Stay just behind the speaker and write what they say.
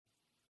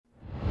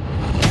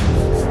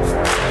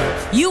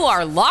You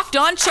are Locked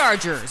On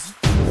Chargers,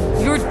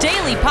 your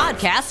daily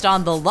podcast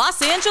on the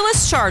Los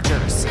Angeles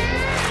Chargers,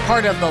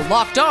 part of the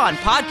Locked On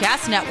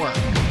Podcast Network,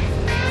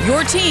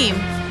 your team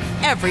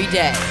every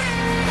day.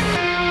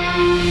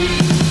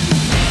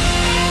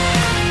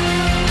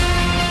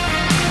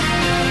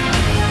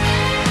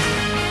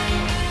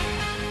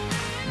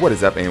 What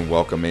is up, and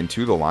welcome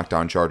into the Locked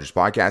On Chargers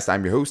podcast.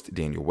 I'm your host,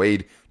 Daniel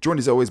Wade, joined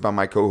as always by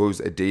my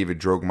co-host, David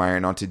Drogemeyer.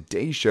 And on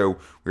today's show,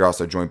 we're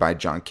also joined by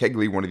John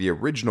Kegley, one of the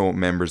original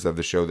members of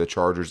the show, the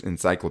Chargers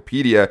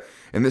Encyclopedia.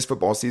 And this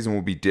football season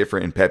will be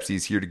different, and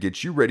Pepsi's here to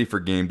get you ready for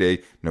game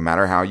day, no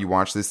matter how you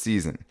watch this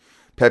season.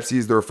 Pepsi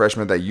is the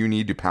refreshment that you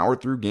need to power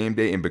through game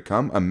day and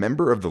become a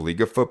member of the League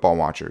of Football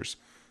Watchers.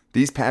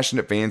 These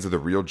passionate fans are the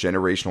real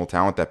generational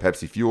talent that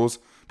Pepsi fuels,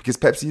 because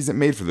Pepsi isn't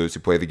made for those who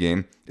play the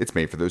game, it's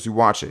made for those who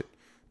watch it.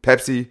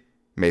 Pepsi,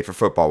 made for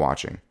football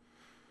watching.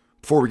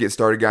 Before we get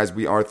started, guys,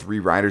 we are three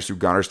writers who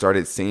got our start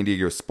at San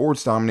Diego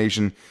Sports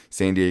Domination,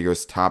 San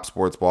Diego's top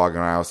sports blog,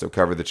 and I also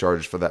cover the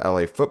Chargers for the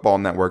LA Football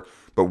Network.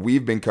 But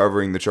we've been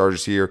covering the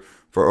Chargers here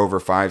for over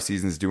 5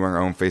 seasons, doing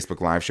our own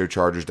Facebook Live show,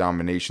 Chargers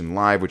Domination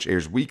Live, which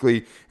airs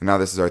weekly. And now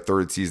this is our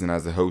 3rd season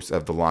as the host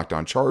of the Locked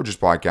On Chargers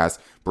podcast,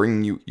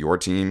 bringing you your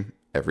team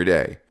every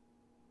day.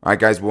 All right,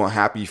 guys, well,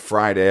 happy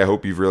Friday. I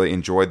hope you've really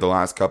enjoyed the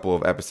last couple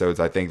of episodes.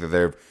 I think that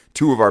they're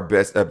 2 of our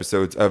best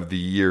episodes of the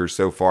year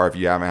so far. If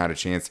you haven't had a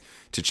chance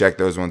to check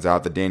those ones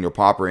out, the Daniel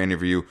Popper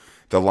interview,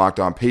 the Locked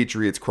On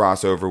Patriots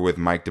crossover with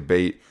Mike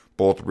Debate,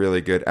 both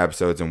really good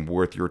episodes and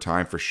worth your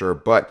time for sure.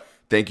 But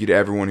thank you to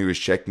everyone who is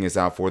checking us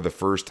out for the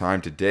first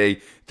time today.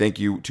 Thank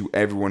you to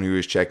everyone who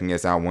is checking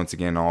us out once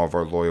again, all of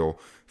our loyal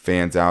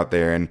fans out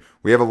there. And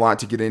we have a lot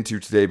to get into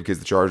today because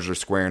the Chargers are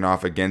squaring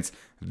off against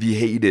the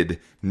hated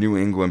New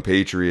England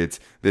Patriots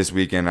this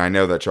weekend. I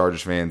know that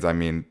Chargers fans,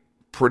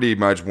 pretty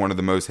much one of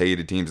the most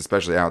hated teams,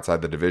 especially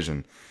outside the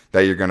division,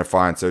 that you're going to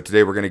find. So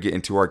today we're going to get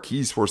into our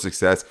keys for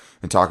success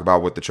and talk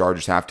about what the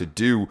Chargers have to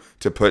do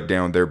to put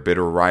down their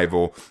bitter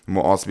rival. And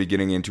we'll also be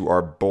getting into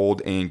our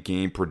bold and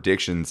game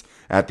predictions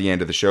at the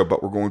end of the show.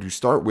 But we're going to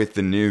start with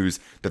the news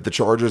that the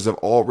Chargers have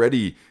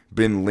already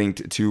been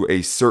linked to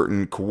a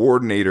certain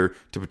coordinator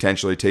to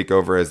potentially take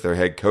over as their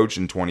head coach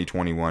in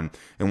 2021.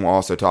 And we'll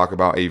also talk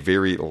about a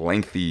very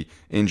lengthy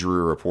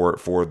injury report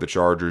for the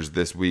Chargers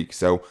this week.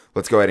 So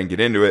let's go ahead and get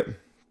into it.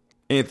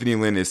 Anthony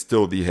Lynn is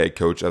still the head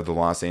coach of the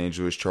Los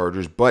Angeles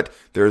Chargers, but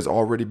there has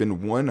already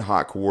been one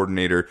hot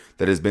coordinator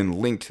that has been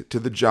linked to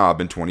the job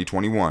in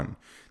 2021.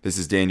 This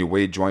is Daniel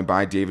Wade, joined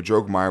by David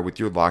Drogemeyer with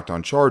your Locked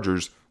On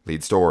Chargers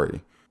lead story.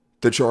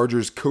 The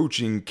Chargers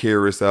coaching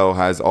carousel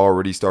has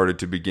already started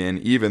to begin,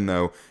 even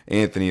though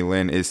Anthony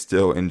Lynn is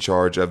still in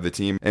charge of the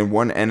team. And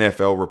one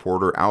NFL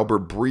reporter,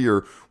 Albert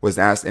Breer, was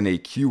asked in a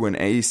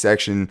Q&A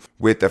section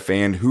with a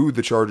fan who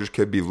the Chargers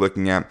could be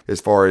looking at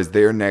as far as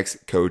their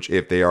next coach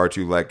if they are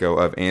to let go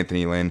of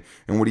Anthony Lynn.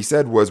 And what he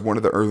said was, one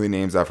of the early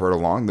names I've heard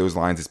along those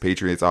lines is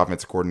Patriots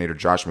offensive coordinator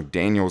Josh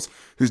McDaniels,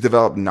 who's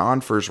developed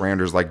non-first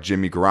rounders like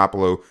Jimmy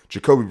Garoppolo,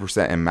 Jacoby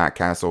Brissett, and Matt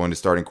Castle into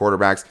starting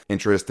quarterbacks.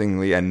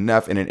 Interestingly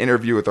enough, in an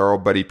interview with our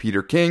old buddy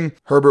Peter King,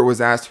 Herbert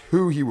was asked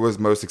who he was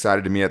most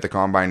excited to meet at the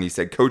Combine, and he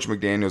said Coach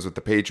McDaniels with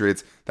the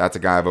Patriots. That's a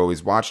guy I've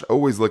always watched,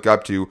 always look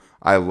up to.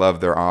 I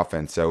love their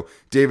offense. So,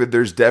 David,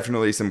 there's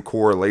definitely some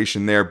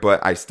correlation there, but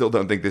I still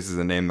don't think this is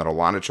a name that a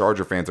lot of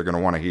Charger fans are going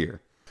to want to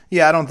hear.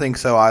 Yeah, I don't think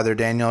so either,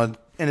 Daniel.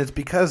 And it's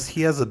because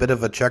he has a bit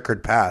of a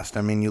checkered past.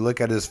 You look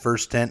at his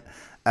first stint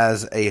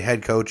as a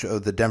head coach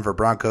of the Denver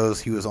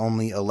Broncos. He was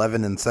only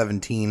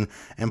 11-17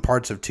 in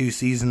parts of 2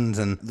 seasons,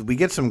 and we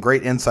get some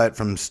great insight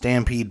from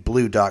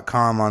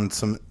StampedeBlue.com on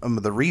some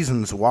of the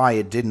reasons why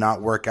it did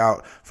not work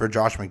out for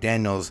Josh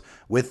McDaniels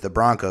with the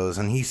Broncos.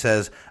 And he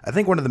says, I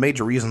think one of the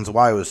major reasons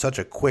why it was such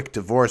a quick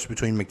divorce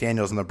between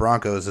McDaniels and the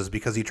Broncos is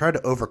because he tried to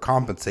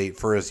overcompensate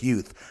for his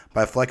youth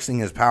by flexing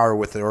his power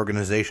with the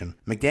organization.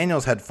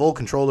 McDaniels had full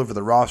control over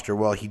the roster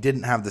while he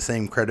didn't have the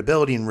same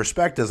credibility and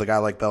respect as a guy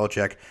like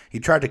Belichick. He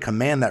tried to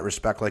command that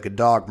respect like a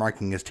dog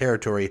marking his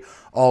territory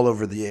all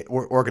over the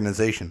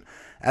organization.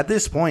 At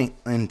this point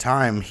in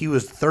time, he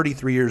was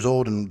 33 years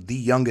old and the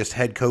youngest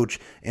head coach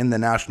in the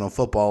National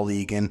Football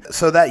League. And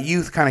so that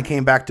youth kind of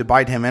came back to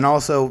bite him. And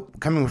also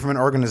coming from an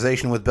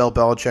organization with Bill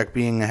Belichick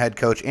being a head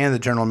coach and the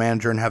general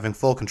manager and having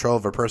full control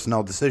over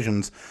personnel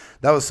decisions,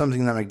 that was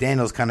something that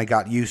McDaniels kind of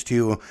got used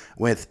to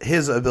with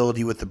his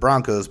ability with the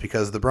Broncos,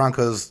 because the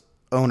Broncos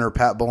owner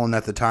Pat Bowlen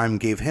at the time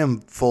gave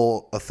him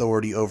full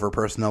authority over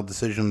personnel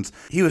decisions.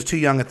 He was too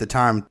young at the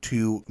time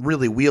to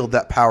really wield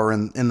that power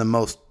in the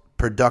most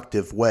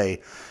productive way.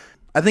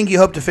 I think you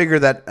hope to figure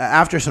that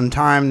after some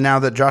time, now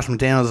that Josh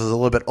McDaniels is a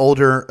little bit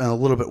older and a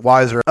little bit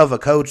wiser of a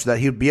coach, that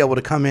he'd be able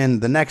to come in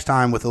the next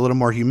time with a little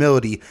more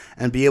humility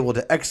and be able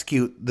to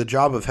execute the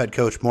job of head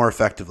coach more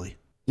effectively.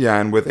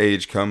 Yeah, and with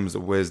age comes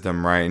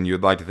wisdom, right? And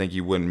you'd like to think he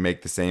wouldn't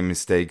make the same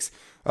mistakes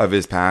of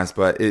his past,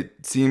 but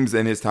it seems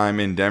in his time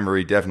in Denver,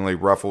 he definitely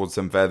ruffled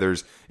some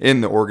feathers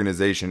in the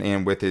organization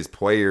and with his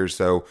players.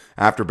 So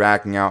after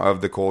backing out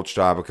of the Colts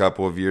job a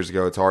couple of years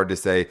ago, it's hard to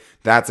say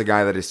that's a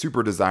guy that is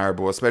super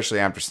desirable, especially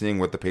after seeing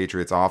what the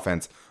Patriots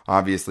offense,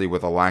 obviously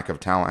with a lack of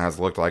talent, has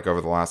looked like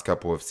over the last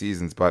couple of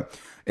seasons. But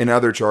in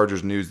other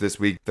Chargers news this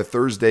week, the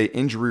Thursday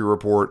injury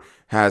report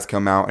has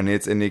come out, and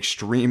it's an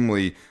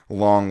extremely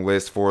long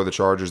list for the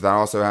Chargers. That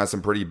also has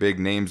some pretty big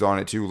names on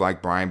it too,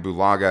 like Brian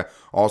Bulaga,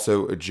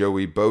 also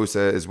Joey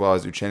Bosa, as well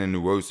as Uchenna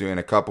Nwosu, and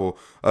a couple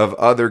of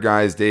other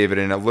guys, David.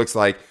 And it looks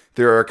like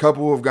there are a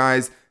couple of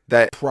guys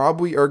that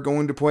probably are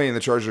going to play, and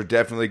the Chargers are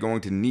definitely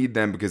going to need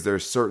them because they're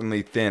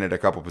certainly thin at a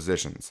couple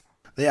positions.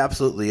 They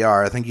absolutely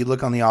are. I think you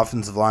look on the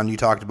offensive line, you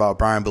talked about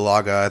Brian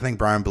Bulaga. I think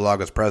Brian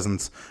Bulaga's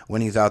presence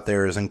when he's out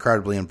there is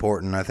incredibly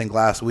important. I think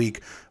last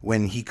week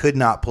when he could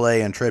not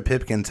play and Trey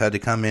Pipkins had to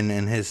come in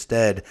his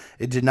stead,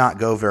 it did not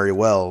go very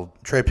well.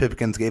 Trey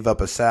Pipkins gave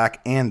up a sack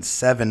and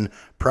 7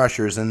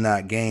 pressures in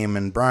that game,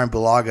 and Brian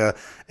Bulaga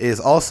is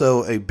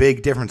also a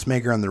big difference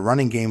maker in the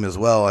running game as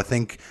well. I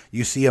think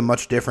you see a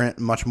much different,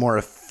 much more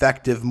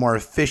effective, more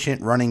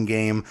efficient running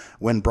game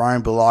when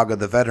Brian Bulaga,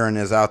 the veteran,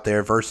 is out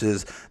there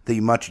versus the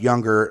much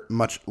younger,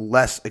 much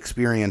less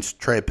experienced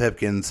Trey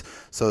Pipkins.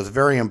 So it's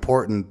very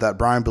important that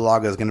Brian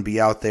Bulaga is going to be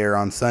out there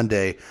on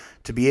Sunday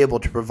to be able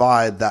to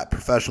provide that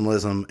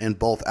professionalism in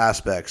both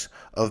aspects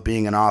of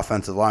being an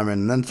offensive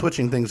lineman. And then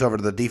switching things over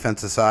to the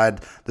defensive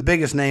side, the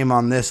biggest name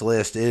on this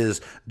list is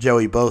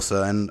Joey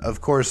Bosa. And of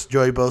course,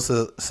 Joey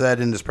Bosa said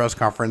in his press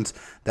conference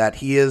that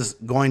he is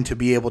going to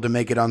be able to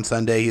make it on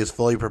Sunday. He is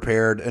fully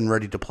prepared and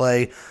ready to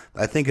play.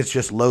 I think it's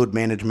just load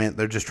management.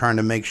 They're just trying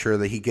to make sure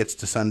that he gets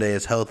to Sunday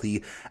as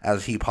healthy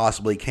as he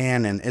possibly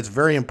can. And it's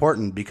very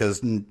important because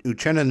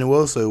Uchenna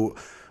Nwosu,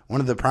 one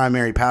of the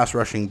primary pass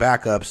rushing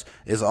backups,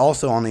 is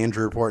also on the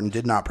injury report and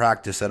did not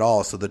practice at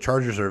all. So the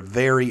Chargers are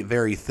very,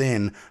 very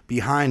thin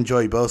behind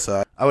Joey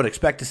Bosa. I would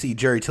expect to see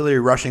Jerry Tillery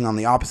rushing on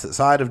the opposite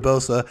side of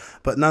Bosa,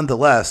 but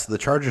nonetheless, the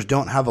Chargers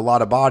don't have a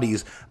lot of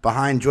bodies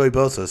behind Joey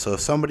Bosa. So if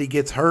somebody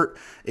gets hurt,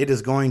 it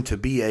is going to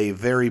be a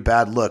very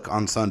bad look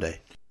on Sunday.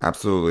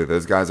 Absolutely.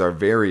 Those guys are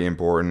very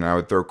important. I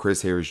would throw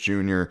Chris Harris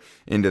Jr.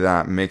 into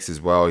that mix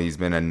as well. He's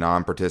been a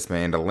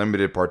non-participant and a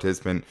limited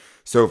participant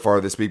so far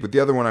this week. But the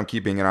other one I'm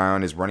keeping an eye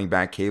on is running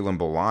back Kalen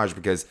Ballage,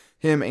 because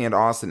him and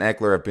Austin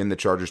Eckler have been the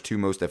Chargers' 2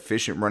 most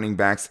efficient running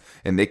backs,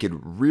 and they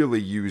could really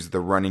use the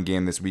running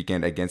game this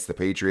weekend against the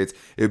Patriots.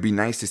 It would be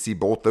nice to see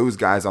both those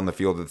guys on the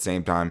field at the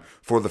same time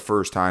for the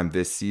first time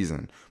this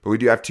season. But we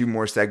do have 2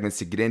 more segments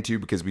to get into,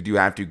 because we do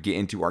have to get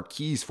into our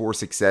keys for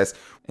success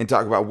and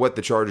talk about what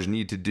the Chargers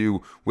need to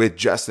do with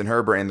Justin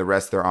Herbert and the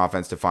rest of their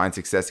offense to find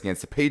success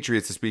against the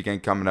Patriots this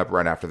weekend, coming up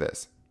right after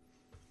this.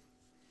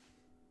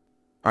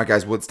 All right,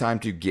 guys, well, it's time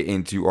to get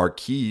into our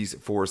keys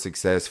for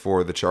success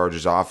for the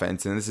Chargers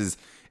offense. And this is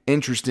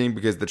interesting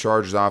because the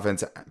Chargers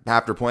offense,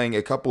 after playing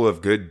a couple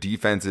of good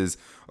defenses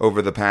over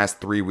the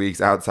past 3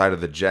 weeks outside of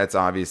the Jets,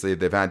 obviously,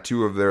 they've had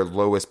 2 of their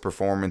lowest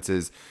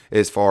performances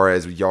as far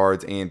as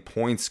yards and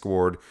points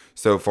scored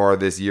so far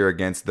this year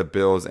against the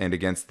Bills and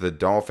against the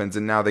Dolphins.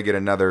 And now they get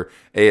another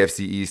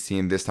AFC East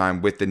team, this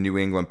time with the New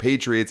England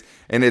Patriots.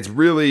 And it's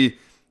really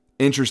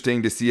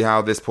interesting to see how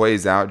this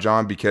plays out,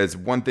 John, because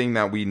one thing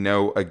that we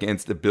know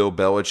against Bill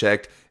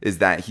Belichick is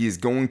that he's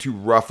going to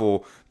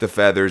ruffle the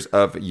feathers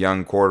of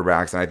young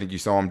quarterbacks. And I think you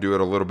saw him do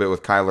it a little bit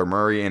with Kyler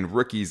Murray and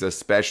rookies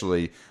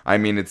especially. I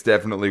mean, it's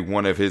definitely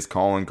one of his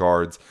calling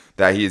cards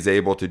that he is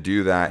able to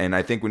do that. And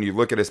I think when you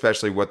look at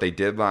especially what they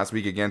did last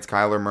week against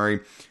Kyler Murray,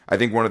 I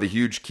think one of the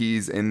huge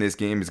keys in this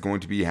game is going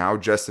to be how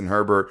Justin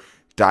Herbert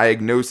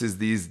diagnoses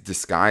these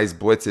disguised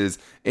blitzes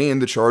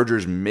and the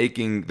Chargers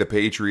making the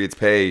Patriots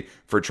pay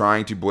for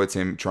trying to blitz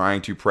him,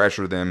 trying to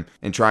pressure them,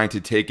 and trying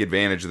to take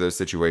advantage of those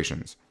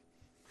situations.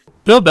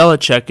 Bill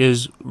Belichick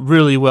is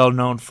really well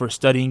known for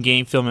studying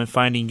game film and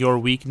finding your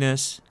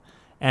weakness,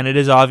 and it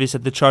is obvious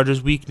that the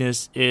Chargers'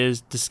 weakness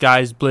is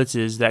disguised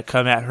blitzes that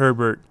come at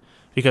Herbert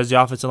because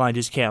the offensive line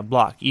just can't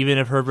block. Even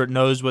if Herbert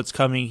knows what's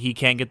coming, he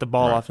can't get the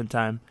ball off in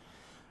time.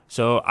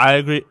 So I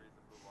agree.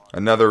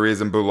 Another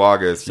reason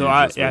Bulaga is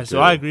huge. So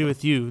I agree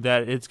with you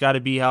that it's got to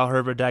be how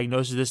Herbert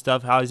diagnoses this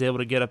stuff, how he's able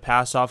to get a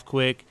pass off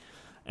quick,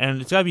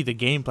 and it's got to be the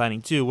game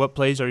planning too. What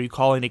plays are you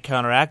calling to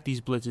counteract these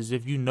blitzes?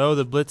 If you know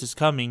the blitz is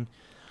coming,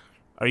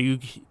 are you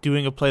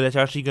doing a play that's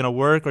actually going to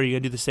work, or are you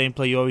going to do the same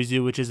play you always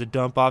do, which is a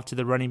dump off to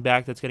the running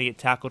back that's going to get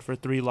tackled for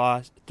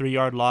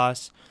 3-yard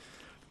loss?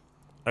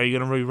 Are you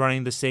going to be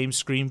running the same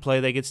screen play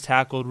that gets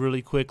tackled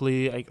really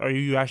quickly? Like, are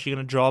you actually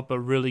going to draw up a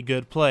really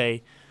good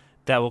play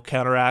that will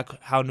counteract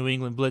how New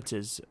England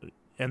blitzes?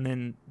 And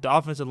then the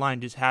offensive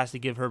line just has to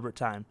give Herbert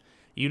time.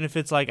 Even if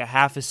it's like a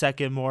half a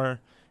second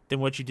more than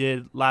what you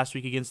did last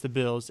week against the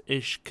Bills,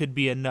 it could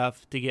be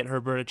enough to get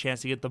Herbert a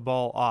chance to get the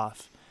ball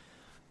off.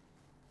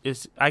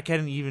 I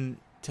can't even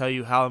tell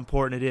you how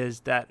important it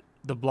is that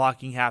the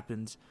blocking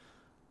happens.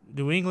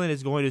 New England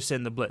is going to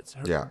send the blitz.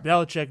 Yeah.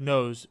 Belichick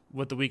knows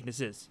what the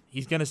weakness is.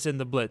 He's going to send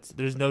the blitz.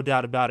 There's no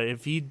doubt about it.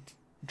 If he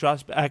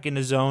drops back in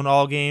the zone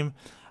all game,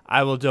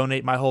 I will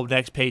donate my whole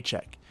next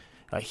paycheck.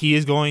 He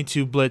is going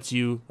to blitz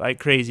you like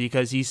crazy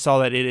because he saw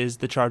that it is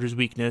the Chargers'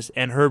 weakness,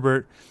 and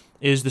Herbert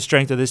is the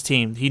strength of this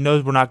team. He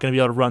knows we're not going to be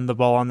able to run the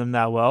ball on them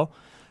that well.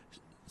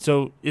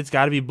 So it's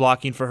got to be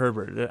blocking for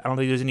Herbert. I don't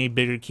think there's any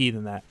bigger key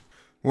than that.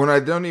 Well,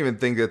 I don't even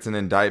think that's an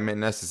indictment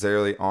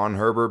necessarily on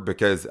Herbert,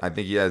 because I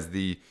think he has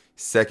the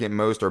second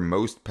most or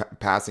most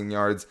passing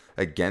yards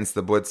against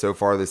the blitz so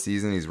far this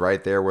season. He's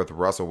right there with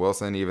Russell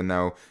Wilson, even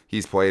though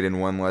he's played in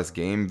one less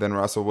game than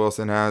Russell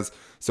Wilson has.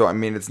 So, I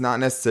mean, it's not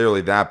necessarily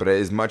that, but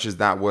as much as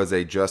that was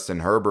a Justin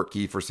Herbert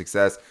key for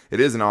success, it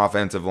is an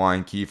offensive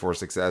line key for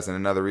success. And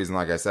another reason,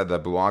 like I said,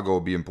 that Bulaga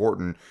will be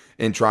important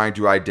in trying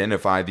to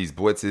identify these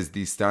blitzes,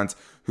 these stunts,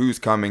 who's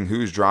coming,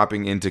 who's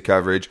dropping into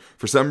coverage.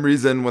 For some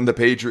reason, when the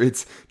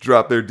Patriots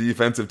drop their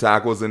defensive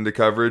tackles into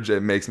coverage,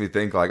 it makes me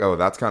think like, oh,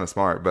 that's kind of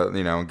smart. But,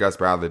 when Gus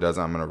Bradley does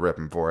it, I'm going to rip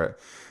him for it.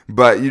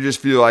 But you just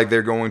feel like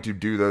they're going to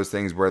do those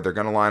things where they're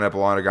going to line up a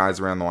lot of guys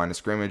around the line of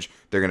scrimmage.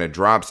 They're going to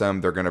drop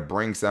some. They're going to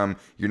bring some.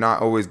 You're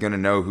not always going to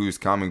know who's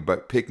coming,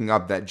 but picking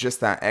up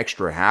that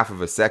extra half of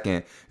a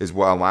second is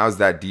what allows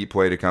that deep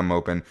play to come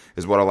open,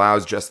 is what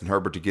allows Justin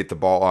Herbert to get the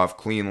ball off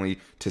cleanly,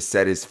 to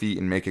set his feet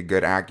and make a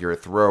good,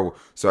 accurate throw.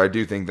 So I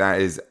do think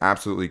that is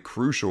absolutely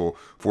crucial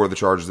for the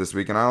Chargers this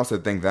week. And I also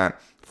think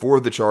that for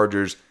the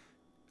Chargers,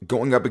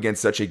 going up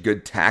against such a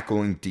good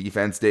tackling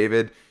defense,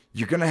 David,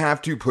 you're going to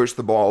have to push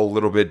the ball a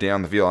little bit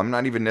down the field. I'm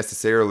not even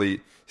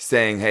necessarily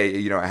saying, hey,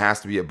 it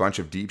has to be a bunch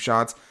of deep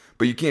shots,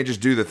 but you can't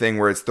just do the thing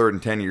where it's 3rd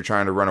and 10 and you're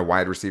trying to run a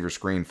wide receiver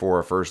screen for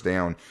a first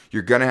down.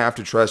 You're going to have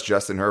to trust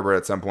Justin Herbert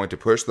at some point to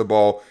push the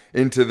ball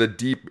into the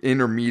deep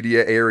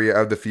intermediate area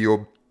of the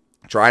field.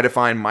 Try to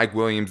find Mike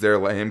Williams there,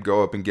 let him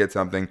go up and get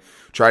something.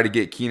 Try to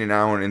get Keenan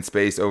Allen in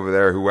space over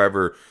there,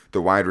 whoever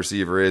the wide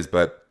receiver is.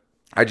 But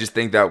I just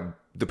think that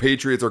the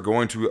Patriots are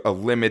going to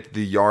limit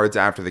the yards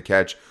after the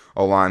catch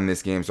a lot in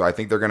this game. So I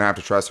think they're going to have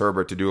to trust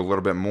Herbert to do a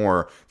little bit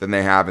more than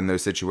they have in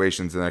those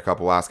situations in the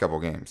last couple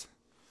games.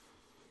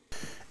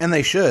 And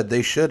they should.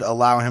 They should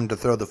allow him to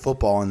throw the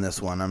football in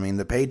this one. I mean,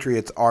 the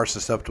Patriots are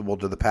susceptible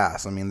to the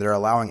pass. I mean, they're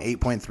allowing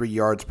 8.3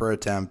 yards per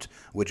attempt,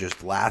 which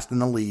is last in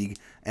the league,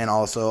 and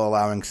also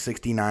allowing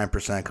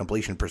 69%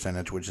 completion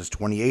percentage, which is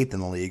 28th in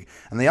the league.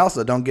 And they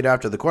also don't get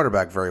after the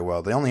quarterback very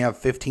well. They only have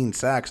 15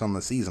 sacks on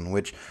the season,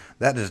 which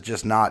that is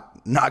just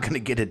not going to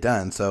get it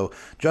done. So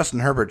Justin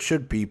Herbert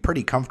should be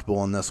pretty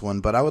comfortable in this one,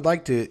 but I would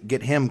like to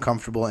get him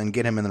comfortable and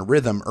get him in the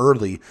rhythm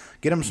early.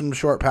 Get him some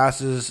short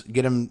passes,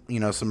 get him,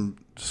 some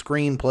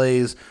screen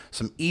plays,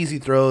 some easy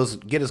throws,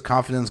 get his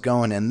confidence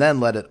going, and then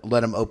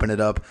let him open it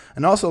up.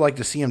 And also like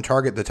to see him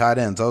target the tight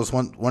ends. That was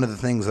one of the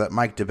things that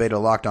Mike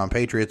DeVito, Locked On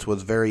Patriots,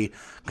 was very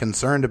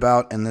concerned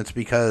about, and it's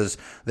because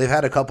they've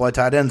had a couple of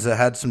tight ends that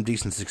had some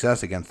decent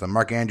success against them.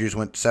 Mark Andrews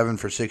went 7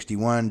 for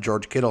 61.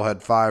 George Kittle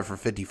had 5 for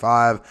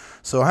 55.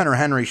 So Hunter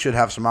Henry should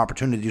have some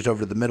opportunities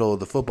over the middle of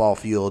the football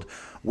field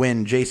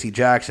when J.C.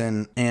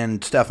 Jackson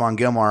and Stephon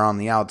Gilmore are on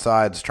the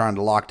outsides trying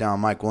to lock down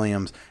Mike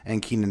Williams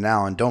and Keenan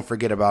Allen. Don't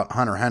forget about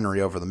Hunter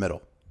Henry over the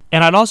middle.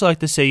 And I'd also like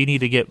to say you need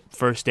to get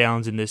first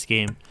downs in this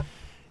game.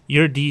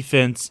 Your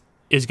defense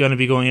is going to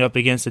be going up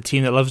against a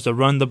team that loves to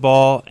run the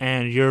ball,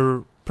 and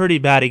you're pretty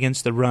bad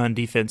against the run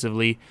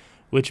defensively,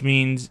 which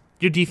means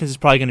your defense is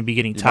probably going to be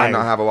getting tired. You might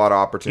not have a lot of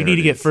opportunities. You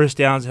need to get first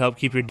downs to help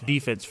keep your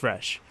defense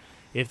fresh.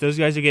 If those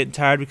guys are getting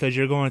tired because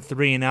you're going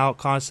 3 and out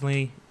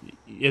constantly,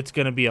 it's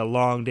going to be a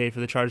long day for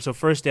the Chargers. So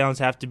first downs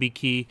have to be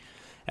key.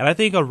 And I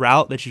think a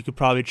route that you could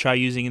probably try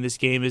using in this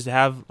game is to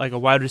have like a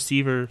wide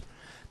receiver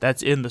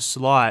that's in the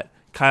slot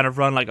kind of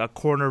run like a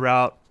corner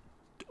route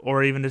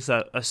or even just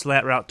a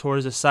slant route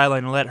towards the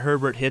sideline and let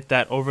Herbert hit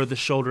that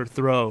over-the-shoulder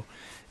throw.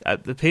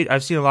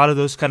 I've seen a lot of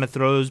those kind of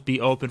throws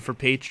be open for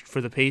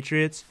the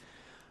Patriots,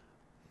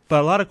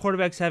 but a lot of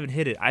quarterbacks haven't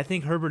hit it. I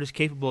think Herbert is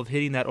capable of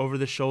hitting that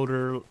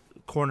over-the-shoulder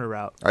corner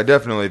route. I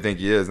definitely think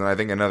he is, and I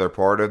think another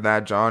part of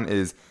that, John,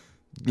 is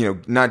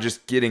not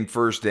just getting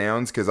first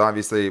downs, because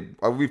obviously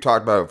we've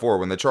talked about it before.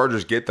 When the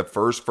Chargers get the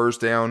first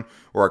down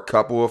or a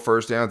couple of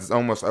first downs, it's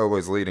almost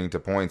always leading to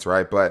points,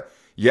 right? But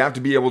you have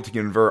to be able to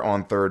convert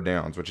on third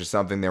downs, which is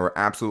something they were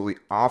absolutely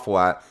awful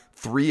at.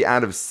 3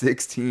 out of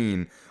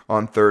 16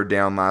 on third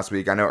down last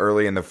week. I know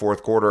early in the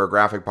fourth quarter, a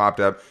graphic popped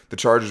up. The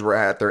Chargers were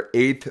at their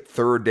 8th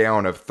third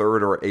down of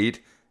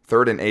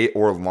 3rd and 8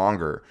 or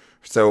longer.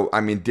 So, I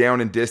mean,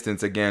 down in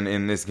distance again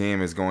in this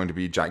game is going to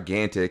be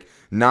gigantic.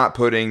 Not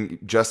putting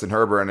Justin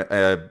Herbert in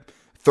a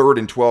 3rd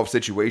and 12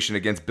 situation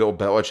against Bill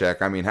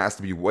Belichick, I mean, has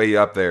to be way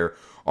up there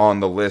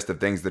on the list of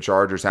things the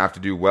Chargers have to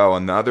do well.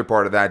 And the other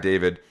part of that,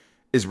 David,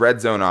 is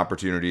red zone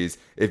opportunities.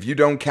 If you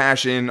don't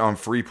cash in on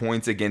free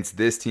points against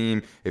this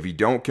team, if you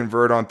don't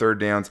convert on third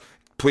downs,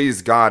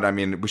 please, God, I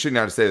mean, we shouldn't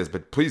have to say this,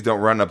 but please don't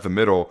run up the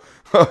middle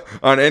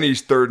on any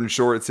 3rd and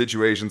short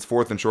situations,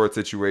 4th and short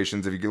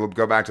situations. If you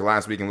go back to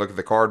last week and look at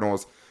the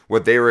Cardinals,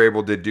 what they were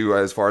able to do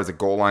as far as a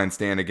goal line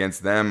stand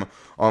against them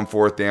on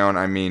 4th down,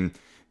 I mean,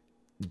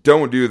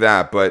 don't do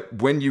that. But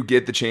when you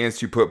get the chance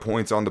to put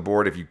points on the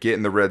board, if you get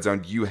in the red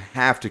zone, you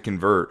have to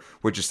convert,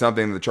 which is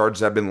something the Chargers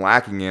have been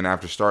lacking in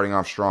after starting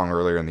off strong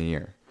earlier in the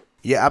year.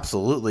 You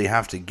absolutely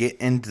have to get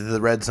into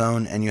the red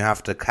zone, and you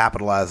have to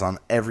capitalize on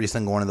every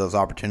single one of those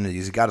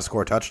opportunities. You got to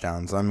score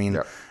touchdowns. I mean,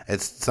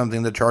 It's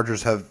something the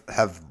Chargers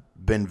have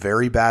been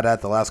very bad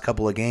at the last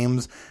couple of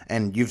games,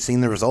 and you've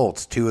seen the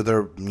results. 2 of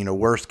their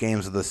worst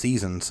games of the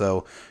season.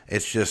 So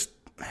it's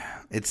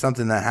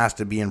something that has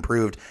to be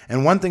improved.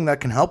 And one thing that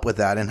can help with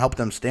that and help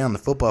them stay on the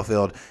football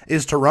field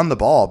is to run the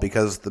ball,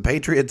 because the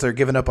Patriots are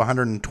giving up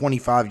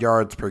 125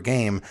 yards per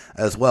game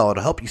as well.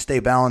 To help you stay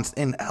balanced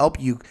and help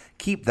you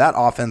keep that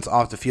offense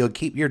off the field,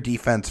 keep your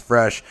defense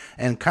fresh,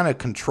 and kind of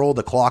control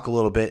the clock a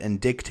little bit and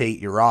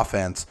dictate your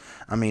offense.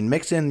 I mean,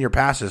 mix in your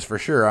passes for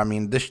sure. I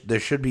mean, there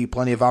should be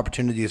plenty of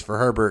opportunities for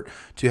Herbert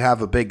to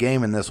have a big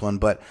game in this one,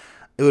 but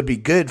it would be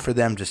good for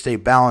them to stay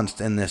balanced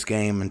in this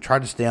game and try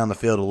to stay on the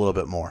field a little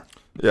bit more.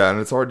 Yeah, and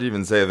it's hard to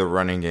even say the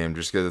running game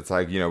just because it's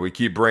like, we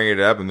keep bringing it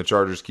up and the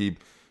Chargers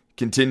keep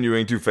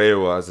continuing to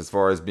fail us as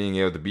far as being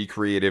able to be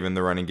creative in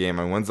the running game.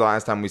 And when's the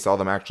last time we saw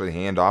them actually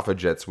hand off a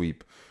jet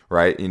sweep,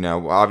 right?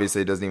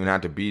 Obviously it doesn't even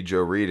have to be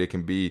Joe Reed. It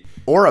can be...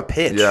 Or a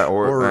pitch,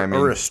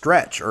 or a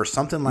stretch, or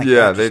something like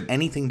that. Just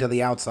anything to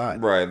the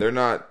outside. Right, they're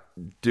not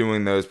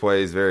doing those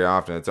plays very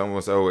often. It's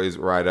almost always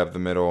right up the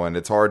middle, and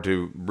it's hard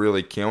to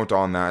really count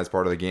on that as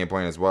part of the game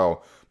plan as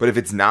well. But if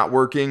it's not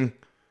working...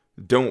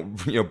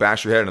 don't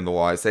bash your head on the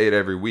wall. I say it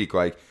every week.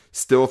 Like,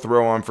 still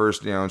throw on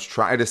first downs.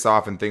 Try to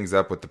soften things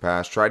up with the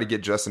pass. Try to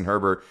get Justin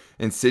Herbert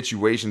in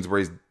situations where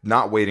he's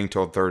not waiting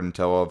till 3rd and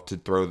 12 to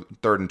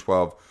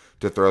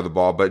throw the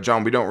ball. But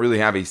John, we don't really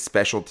have a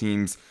special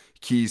teams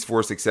keys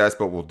for success,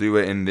 but we'll do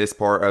it in this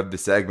part of the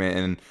segment.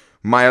 And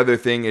my other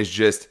thing is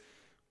just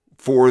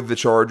for the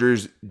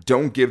Chargers,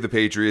 don't give the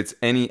Patriots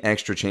any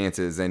extra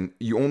chances. And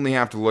you only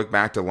have to look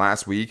back to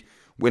last week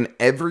when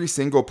every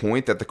single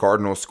point that the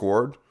Cardinals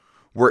scored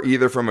were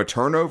either from a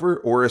turnover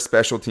or a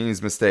special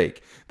teams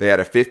mistake. They had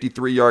a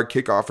 53-yard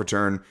kickoff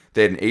return.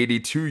 They had an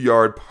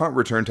 82-yard punt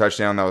return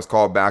touchdown that was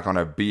called back on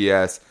a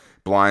BS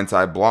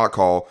blindside block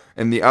call.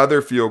 And the other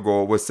field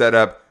goal was set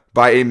up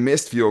by a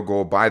missed field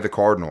goal by the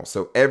Cardinals.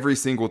 So every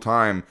single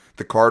time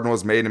the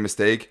Cardinals made a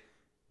mistake,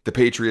 the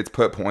Patriots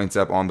put points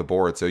up on the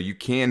board. So you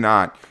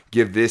cannot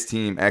give this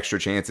team extra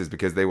chances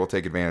because they will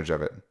take advantage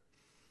of it.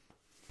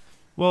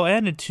 Well,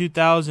 and in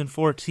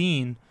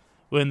 2014...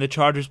 when the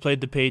Chargers played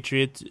the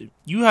Patriots,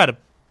 you had a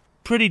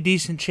pretty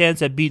decent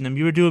chance at beating them.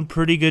 You were doing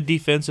pretty good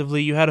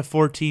defensively. You had a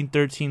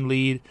 14-13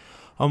 lead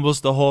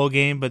almost the whole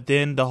game, but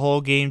then the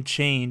whole game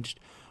changed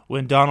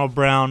when Donald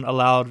Brown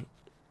allowed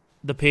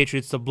the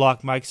Patriots to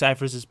block Mike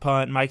Cyphers'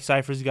 punt. Mike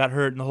Cyphers got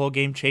hurt, and the whole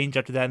game changed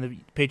after that, and the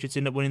Patriots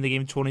ended up winning the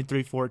game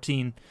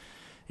 23-14.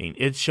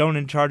 It's shown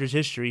in Chargers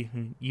history.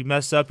 You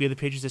mess up, you give the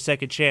Patriots a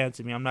second chance.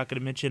 I mean, I'm not going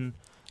to mention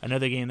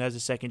another game that has a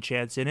second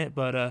chance in it,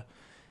 but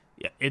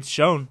it's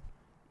shown.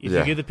 If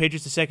you give the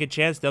Patriots a second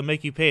chance, they'll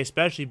make you pay,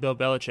 especially Bill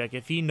Belichick.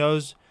 If he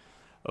knows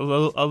a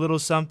little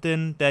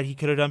something that he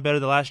could have done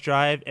better the last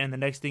drive, and the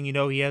next thing you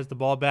know, he has the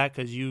ball back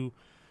because you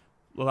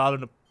allowed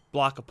him to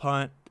block a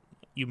punt,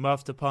 you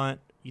muffed a punt,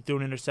 you threw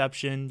an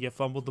interception, you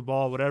fumbled the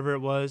ball, whatever it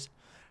was,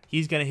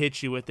 he's going to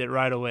hit you with it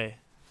right away.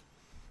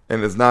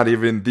 And it's not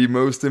even the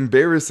most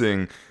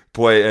embarrassing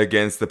play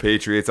against the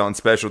Patriots on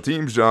special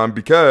teams, John,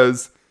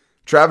 because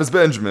Travis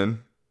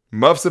Benjamin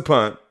muffs a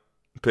punt,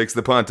 picks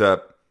the punt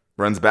up,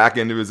 runs back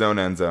into his own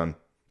end zone,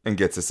 and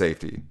gets a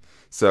safety.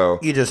 So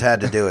you just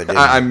had to do it, didn't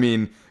you? I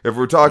mean, if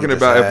we're talking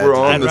about, if we're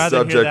on the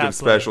subject of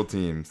special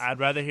teams, I'd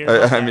rather hear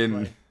that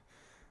play.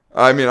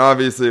 I mean,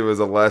 obviously it was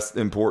a less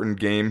important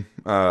game,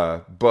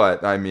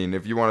 but I mean,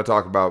 if you want to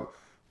talk about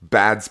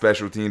bad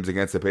special teams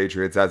against the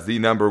Patriots, that's the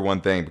number one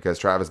thing, because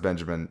Travis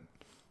Benjamin,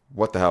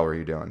 what the hell are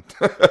you doing?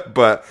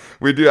 But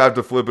we do have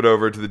to flip it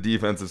over to the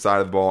defensive side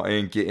of the ball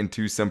and get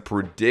into some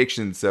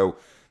predictions. So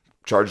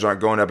Chargers aren't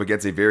going up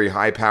against a very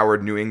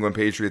high-powered New England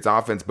Patriots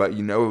offense, but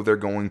they're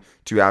going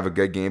to have a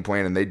good game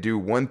plan, and they do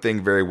one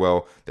thing very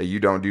well that you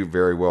don't do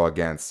very well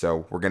against.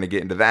 So we're going to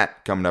get into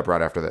that coming up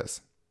right after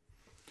this.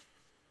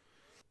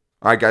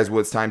 All right, guys, well,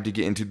 it's time to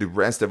get into the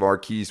rest of our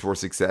keys for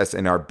success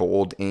and our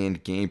bold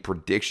and game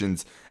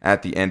predictions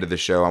at the end of the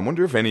show. I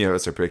wonder if any of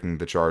us are picking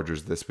the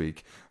Chargers this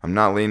week. I'm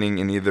not leaning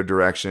in either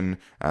direction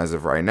as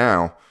of right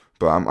now,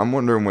 but I'm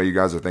wondering what you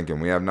guys are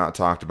thinking. We have not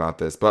talked about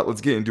this, but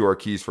let's get into our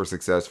keys for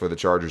success for the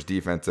Chargers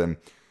defense. And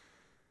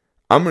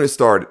I'm going to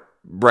start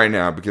right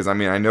now because, I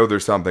know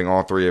there's something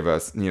all three of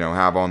us,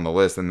 have on the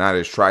list, and that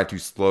is try to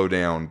slow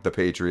down the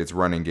Patriots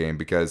running game,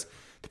 because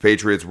the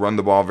Patriots run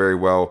the ball very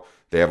well.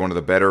 They have one of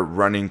the better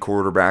running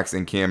quarterbacks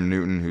in Cam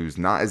Newton, who's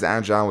not as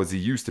agile as he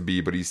used to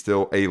be, but he's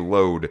still a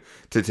load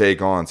to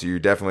take on. So you're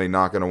definitely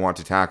not going to want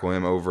to tackle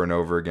him over and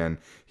over again.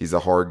 He's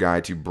a hard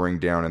guy to bring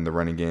down in the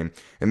running game.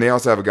 And they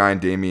also have a guy in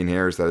Damian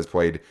Harris that has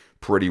played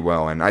pretty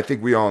well. And I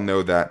think we all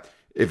know that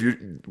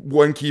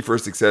one key for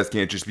success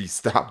can't just be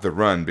stop the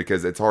run,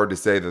 because it's hard to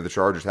say that the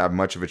Chargers have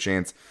much of a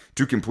chance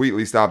to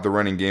completely stop the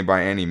running game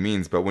by any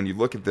means. But when you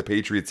look at the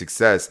Patriots'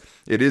 success,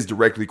 it is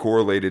directly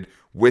correlated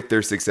with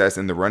their success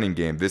in the running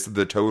game. This is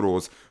the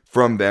totals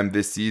from them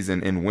this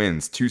season in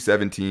wins: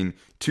 217,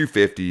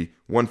 250,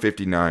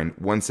 159,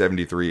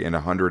 173, and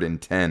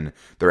 110.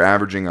 They're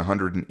averaging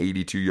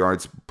 182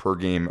 yards per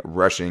game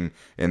rushing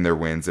in their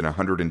wins in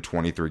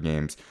 123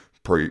 games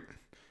per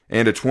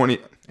and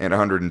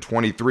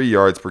 123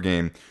 yards per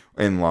game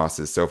in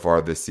losses so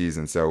far this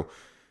season. So,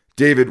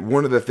 David,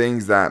 one of the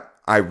things that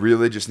I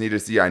really just need to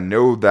see, I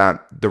know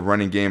that the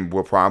running game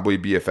will probably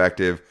be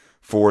effective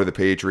for the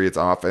Patriots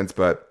offense,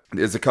 but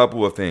there's a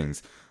couple of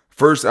things.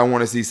 First, I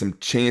want to see some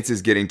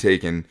chances getting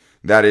taken.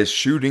 That is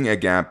shooting a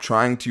gap,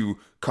 trying to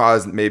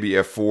cause maybe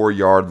a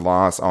 4-yard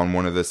loss on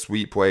one of the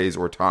sweep plays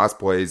or toss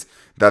plays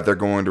that they're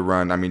going to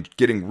run. I mean,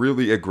 getting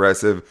really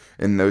aggressive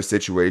in those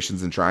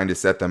situations and trying to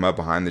set them up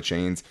behind the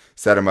chains,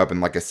 set them up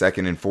in like a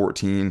 2nd and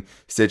 14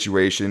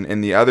 situation.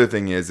 And the other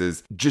thing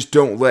is just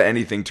don't let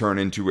anything turn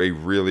into a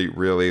really,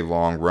 really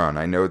long run.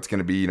 I know it's going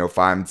to be,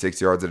 5 and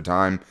 6 yards at a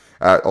time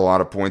at a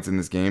lot of points in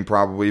this game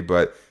probably,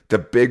 but the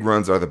big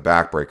runs are the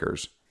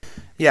backbreakers.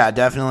 Yeah,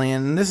 definitely.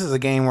 And this is a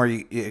game where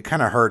it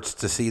kind of hurts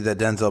to see that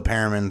Denzel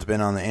Perriman's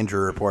been on the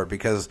injury report,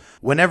 because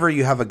whenever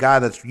you have a guy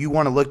that you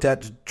want to look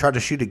at to try to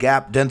shoot a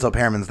gap, Denzel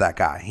Perriman's that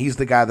guy. He's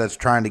the guy that's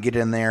trying to get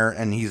in there,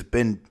 and he's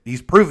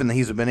proven that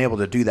he's been able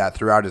to do that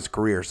throughout his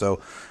career. So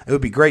it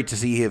would be great to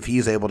see if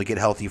he's able to get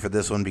healthy for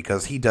this one,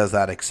 because he does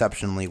that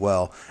exceptionally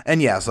well.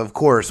 And yes, of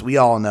course, we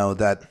all know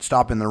that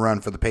stopping the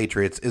run for the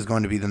Patriots is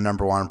going to be the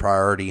number one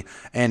priority.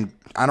 And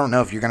I don't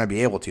know if you're going to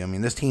be able to. I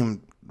mean, this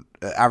team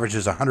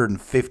averages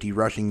 150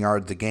 rushing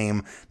yards a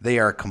game. They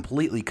are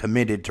completely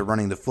committed to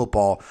running the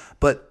football.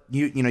 But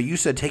you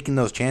said taking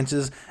those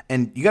chances,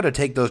 and you got to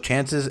take those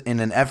chances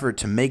in an effort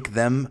to make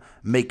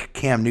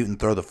Cam Newton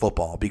throw the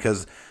football,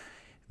 because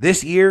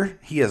this year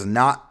he has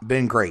not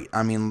been great.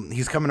 I mean,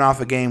 he's coming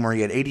off a game where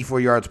he had 84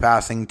 yards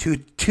passing, two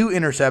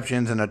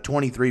interceptions, and a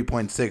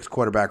 23.6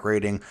 quarterback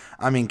rating.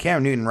 I mean,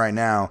 Cam Newton right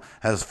now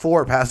has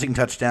 4 passing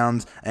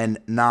touchdowns and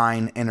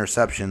 9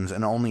 interceptions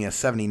and only a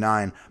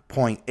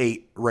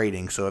 79.8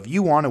 rating. So if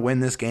you want to win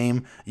this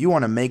game, you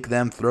want to make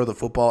them throw the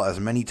football as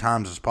many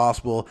times as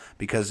possible,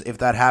 because if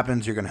that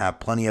happens, you're going to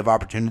have plenty of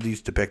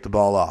opportunities to pick the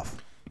ball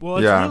off. Well,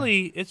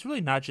 it's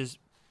really not just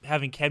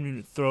having Cam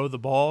Newton throw the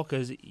ball,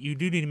 because you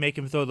do need to make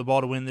him throw the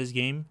ball to win this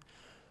game.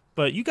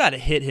 But you got to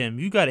hit him.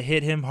 You got to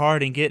hit him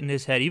hard and get in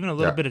his head. Even a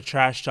little bit of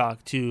trash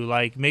talk, too.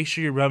 Like, make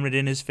sure you're rubbing it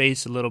in his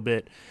face a little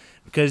bit,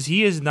 because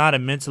he is not a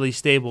mentally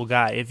stable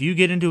guy. If you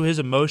get into his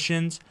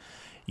emotions,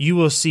 you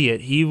will see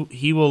it.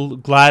 He will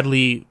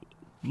gladly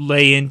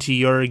lay into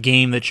your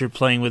game that you're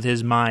playing with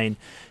his mind.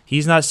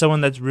 He's not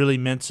someone that's really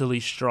mentally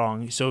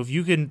strong. So if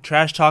you can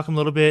trash talk him a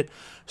little bit,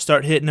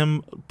 start hitting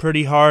him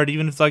pretty hard,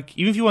 even if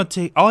you want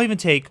to take,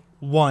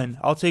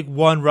 I'll take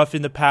one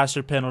roughing the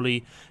passer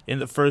penalty in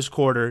the first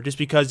quarter, just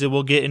because it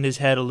will get in his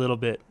head a little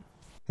bit.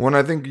 Well,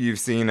 I think you've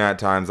seen at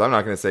times, I'm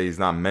not going to say he's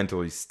not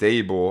mentally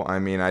stable. I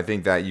mean, I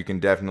think that you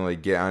can definitely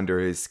get under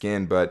his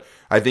skin, but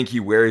I think he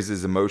wears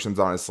his emotions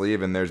on his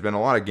sleeve, and there's been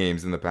a lot of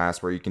games in the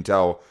past where you can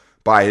tell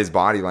by his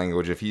body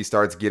language, if he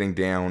starts getting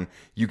down,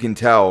 you can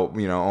tell,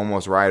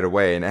 almost right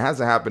away. And it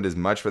hasn't happened as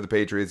much for the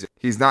Patriots.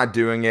 He's not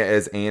doing it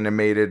as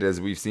animated as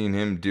we've seen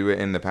him do it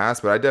in the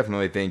past, but I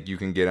definitely think you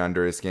can get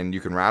under his skin.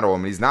 You can rattle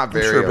him. He's not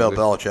very... I'm sure Bill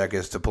Belichick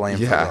is to blame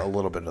for a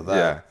little bit of that.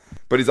 Yeah,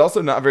 but he's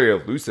also not very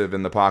elusive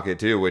in the pocket,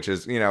 too, which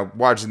is,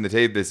 watching the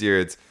tape this year,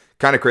 it's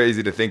kind of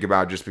crazy to think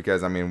about, just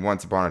because,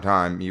 once upon a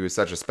time, he was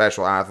such a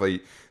special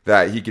athlete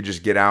that he could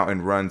just get out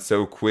and run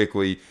so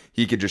quickly.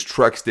 He could just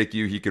truck stick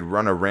you. He could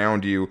run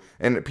around you.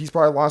 And he's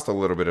probably lost a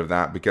little bit of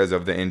that because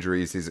of the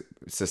injuries he's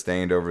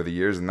sustained over the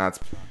years. And that's,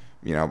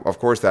 of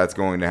course that's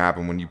going to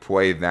happen when you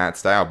play that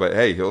style. But,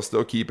 hey, he'll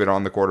still keep it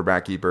on the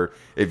quarterback keeper.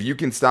 If you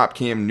can stop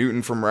Cam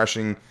Newton from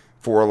rushing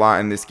for a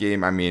lot in this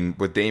game,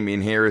 with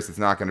Damian Harris, it's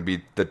not going to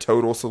be the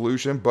total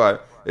solution,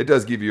 but it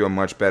does give you a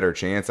much better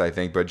chance, I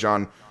think. But,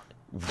 John,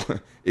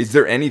 is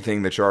there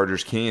anything the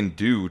Chargers can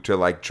do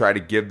to try to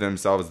give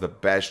themselves the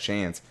best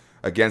chance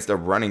against a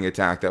running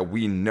attack that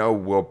we know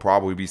will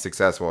probably be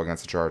successful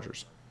against the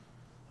Chargers?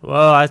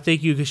 Well, I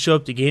think you could show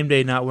up to game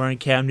day not wearing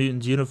Cam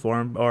Newton's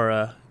uniform or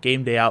a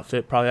game day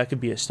outfit. Probably that could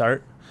be a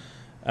start.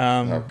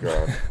 Oh,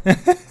 God.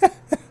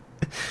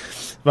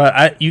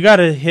 But you got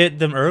to hit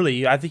them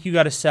early. I think you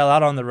got to sell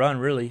out on the run,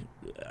 really.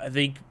 I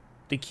think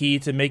the key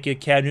to making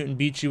Cam Newton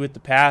beat you with the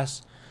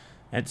pass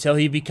until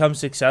he becomes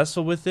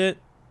successful with it,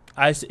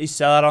 I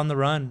sell out on the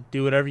run.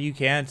 Do whatever you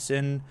can.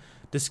 Send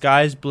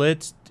disguise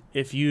blitz.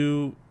 If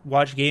you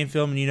watch game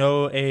film and you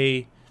know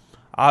a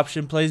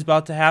option play is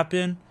about to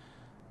happen,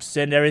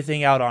 send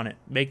everything out on it.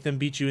 Make them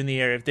beat you in the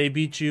air. If they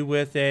beat you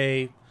with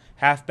a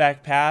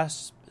halfback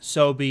pass,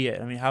 so be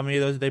it. How many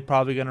of those are they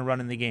probably going to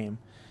run in the game?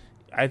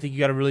 I think you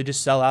got to really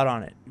just sell out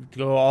on it.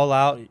 Go all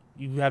out.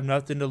 You have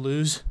nothing to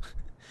lose.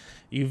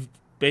 You've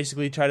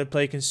basically tried to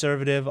play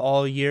conservative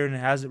all year, and it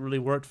hasn't really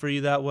worked for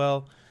you that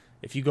well.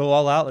 If you go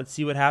all out, let's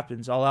see what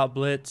happens. All out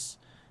blitz.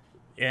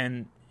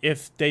 And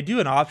if they do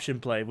an option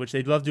play, which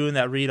they love doing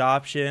that read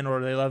option, or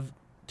they love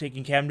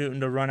taking Cam Newton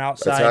to run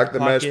outside attack the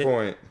pocket, mesh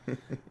point.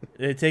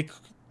 they take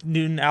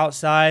Newton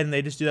outside and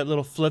they just do that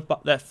little flip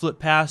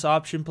pass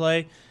option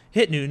play,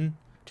 hit Newton,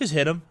 just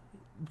hit him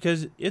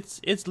because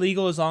it's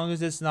legal as long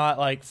as it's not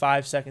like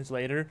 5 seconds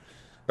later.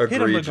 Egregious,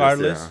 hit him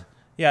regardless.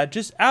 Yeah,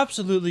 just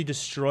absolutely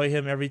destroy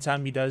him every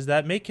time he does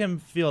that. Make him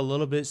feel a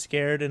little bit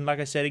scared, and like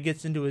I said, it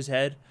gets into his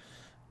head.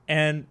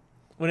 And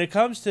when it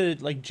comes to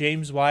like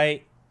James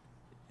White,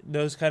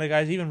 those kind of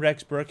guys, even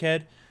Rex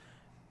Burkhead,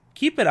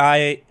 keep an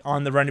eye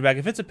on the running back.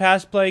 If it's a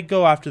pass play,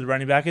 go after the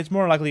running back. It's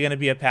more likely going to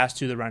be a pass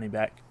to the running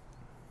back.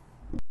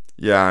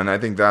 Yeah, and I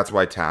think that's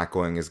why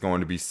tackling is going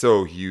to be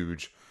so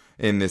huge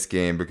in this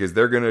game, because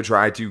they're going to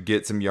try to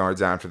get some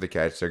yards after the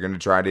catch. They're going to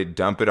try to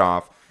dump it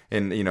off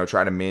and,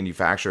 try to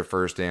manufacture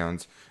first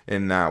downs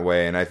in that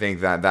way. And I think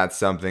that that's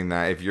something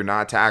that if you're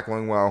not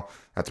tackling well,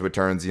 that's what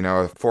turns,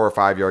 a 4 or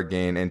 5 yard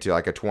gain into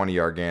like a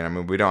 20-yard gain. I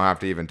mean, we don't have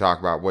to even talk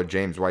about what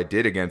James White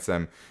did against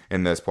them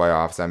in this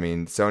playoffs. I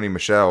mean, Sony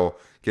Michel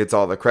gets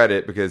all the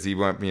credit because he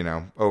went,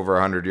 over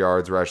 100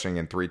 yards rushing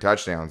and 3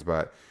 touchdowns.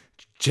 But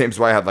James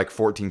White had like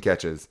 14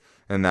 catches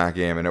in that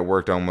game, and it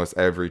worked almost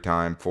every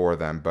time for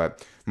them.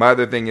 But my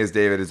other thing is,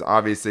 David, is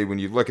obviously when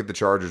you look at the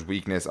Chargers'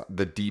 weakness,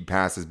 the deep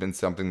pass has been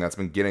something that's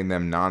been getting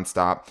them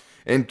nonstop.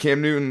 And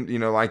Cam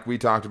Newton, like we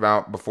talked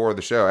about before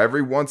the show,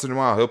 every once in a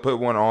while he'll put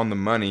one on the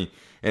money,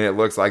 and it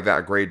looks like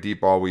that great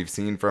deep ball we've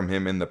seen from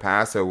him in the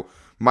past. So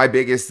my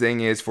biggest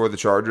thing is for the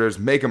Chargers,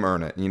 make him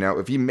earn it.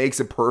 If he makes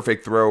a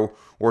perfect throw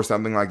or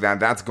something like that,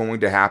 that's going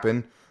to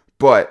happen.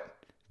 But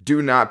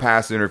do not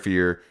pass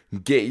interfere.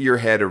 Get your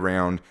head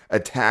around.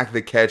 Attack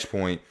the catch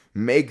point.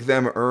 Make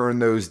them earn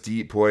those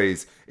deep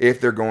plays if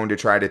they're going to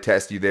try to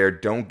test you there.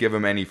 Don't give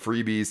them any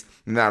freebies.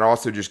 And that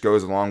also just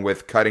goes along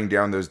with cutting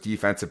down those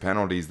defensive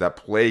penalties that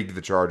plagued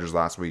the Chargers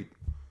last week.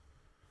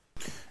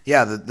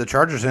 Yeah, the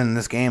Chargers in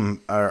this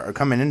game are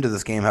coming into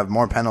this game have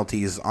more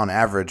penalties on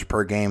average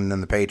per game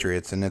than the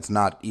Patriots, and it's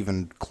not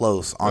even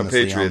close,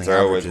 honestly. The Patriots are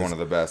always one of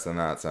the best in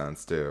that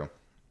sense, too.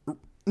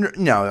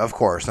 No, of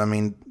course. I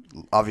mean,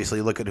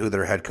 obviously, look at who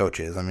their head coach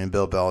is. I mean,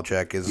 Bill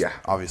Belichick is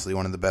obviously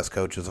one of the best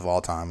coaches of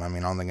all time. I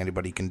mean, I don't think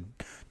anybody can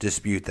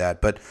dispute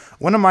that. But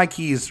one of my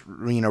keys,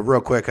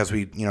 real quick as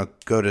we,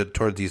 go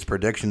towards these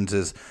predictions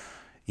is,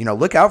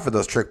 look out for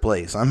those trick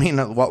plays. I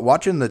mean,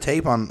 watching the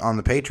tape on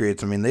the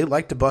Patriots, I mean, they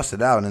like to bust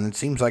it out, and it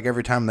seems like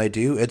every time they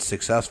do, it's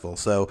successful.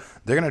 So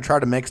they're going to try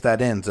to mix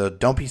that in. So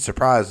don't be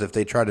surprised if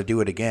they try to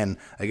do it again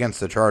against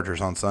the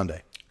Chargers on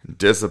Sunday.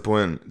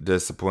 Discipline.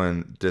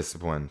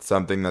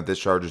 Something that this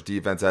Chargers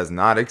defense has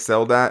not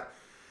excelled at,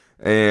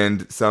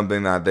 and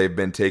something that they've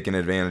been taken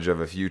advantage of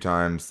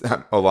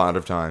a lot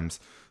of times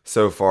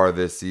so far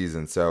this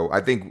season. So I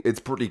think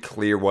it's pretty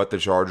clear what the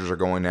Chargers are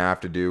going to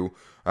have to do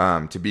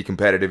to be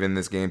competitive in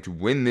this game, to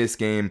win this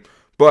game.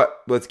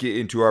 But let's get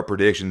into our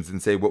predictions and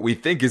say what we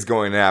think is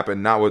going to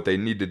happen, not what they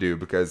need to do,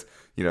 because,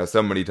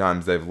 so many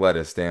times they've let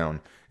us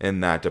down in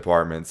that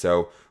department.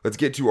 So let's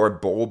get to our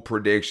bold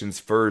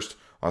predictions first.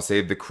 I'll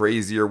save the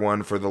crazier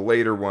one for the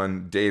later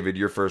one. David,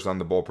 you're first on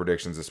the bold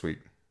predictions this week.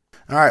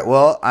 All right,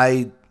 well,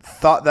 I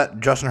thought that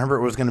Justin Herbert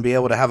was going to be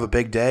able to have a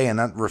big day, and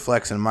that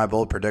reflects in my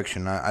bold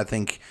prediction. I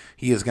think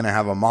he is going to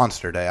have a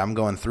monster day. I'm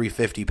going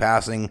 350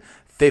 passing,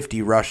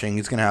 50 rushing.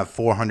 He's going to have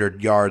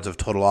 400 yards of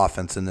total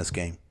offense in this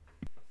game.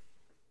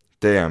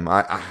 Damn,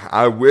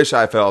 I wish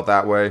I felt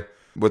that way.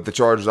 With the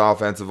Chargers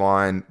offensive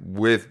line,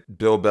 with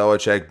Bill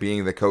Belichick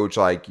being the coach,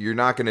 like, you're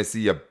not going to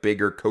see a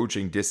bigger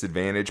coaching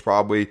disadvantage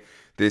probably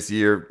this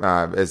year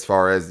as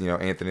far as,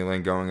 Anthony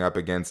Lynn going up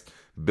against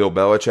Bill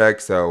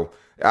Belichick. So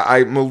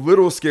I'm a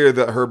little scared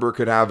that Herbert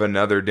could have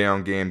another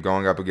down game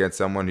going up against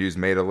someone who's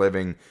made a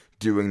living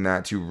doing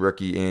that to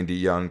rookie Andy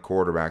Young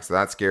quarterback. So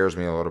that scares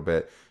me a little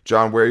bit.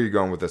 John, where are you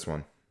going with this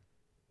one?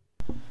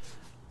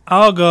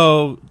 I'll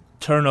go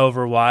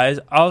turnover-wise.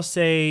 I'll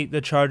say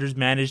the Chargers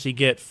managed to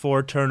get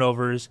 4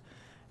 turnovers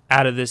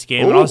out of this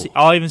game.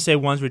 I'll even say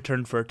one's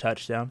returned for a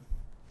touchdown.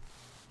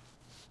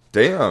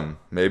 Damn,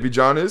 maybe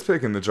John is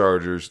picking the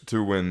Chargers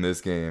to win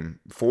this game.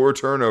 4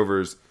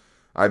 turnovers.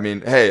 I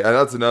mean, hey,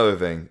 that's another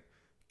thing.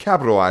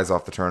 Capitalize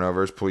off the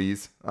turnovers,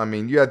 please. I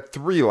mean, you had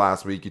 3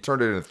 last week. You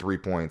turned it into 3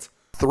 points.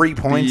 3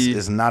 points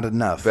is not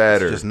enough.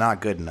 Better. It's just not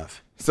good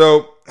enough.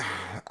 So,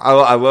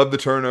 I love the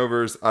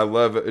turnovers. I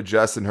love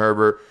Justin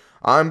Herbert.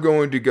 I'm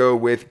going to go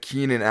with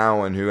Keenan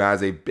Allen, who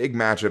has a big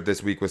matchup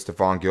this week with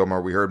Stephon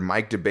Gilmore. We heard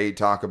Mike Debate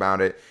talk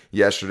about it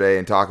yesterday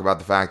and talk about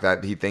the fact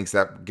that he thinks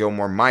that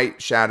Gilmore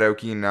might shadow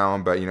Keenan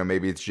Allen, but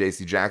maybe it's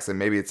J.C. Jackson,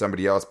 maybe it's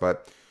somebody else.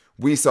 But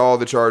we saw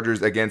the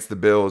Chargers against the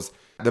Bills.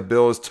 The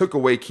Bills took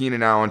away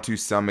Keenan Allen to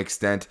some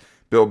extent.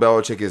 Bill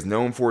Belichick is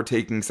known for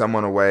taking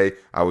someone away.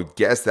 I would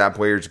guess that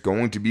player is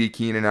going to be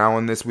Keenan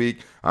Allen this week.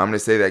 I'm going to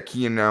say that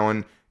Keenan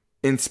Allen,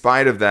 in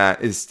spite of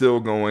that, is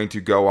still going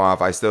to go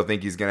off. I still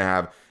think he's going to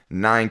have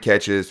 9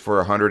 catches for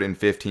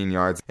 115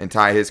 yards and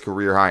tie his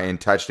career high in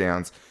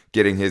touchdowns,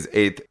 getting his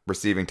 8th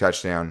receiving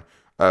touchdown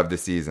of the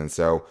season.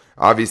 So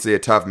obviously a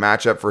tough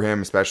matchup for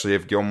him, especially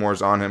if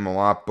Gilmore's on him a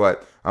lot,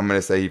 but I'm going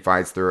to say he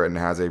fights through it and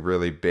has a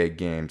really big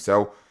game.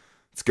 So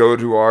let's go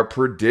to our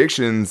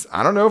predictions.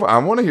 I don't know if I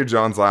want to hear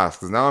John's last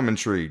because now I'm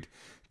intrigued.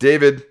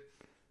 David,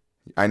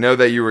 I know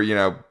that you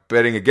were,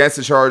 betting against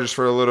the Chargers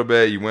for a little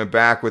bit. You went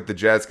back with the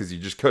Jets because you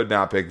just could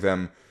not pick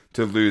them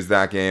to lose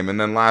that game. And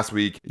then last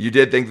week, you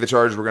did think the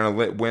Chargers were going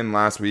to win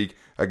last week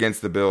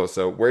against the Bills.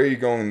 So where are you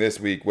going this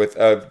week with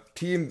a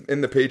team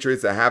in the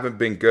Patriots that haven't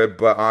been good,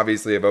 but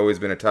obviously have always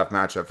been a tough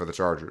matchup for the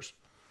Chargers?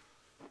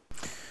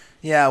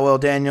 Yeah, well,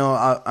 Daniel,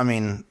 I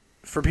mean,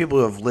 for people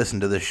who have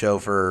listened to this show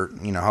for,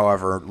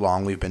 however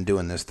long we've been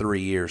doing this,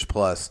 3 years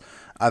plus,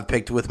 I've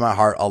picked with my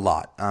heart a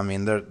lot. I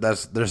mean,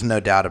 there's no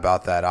doubt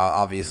about that.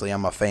 Obviously,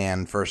 I'm a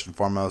fan first and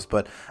foremost,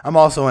 but I'm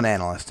also an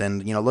analyst.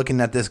 And, looking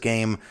at this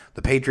game,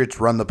 the Patriots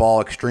run the ball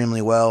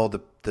extremely well.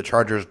 The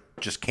Chargers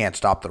just can't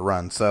stop the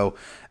run. So,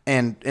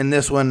 and in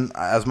this one,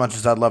 as much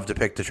as I'd love to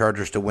pick the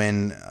Chargers to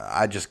win,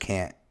 I just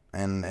can't.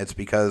 And it's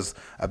because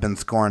I've been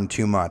scoring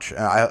too much.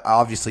 I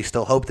obviously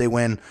still hope they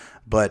win,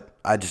 but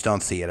I just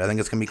don't see it. I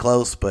think it's going to be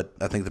close, but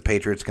I think the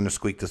Patriots are going to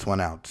squeak this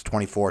one out. It's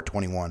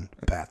 24-21,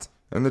 Pats.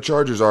 And the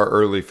Chargers are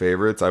early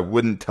favorites. I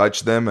wouldn't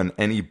touch them on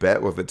any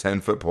bet with a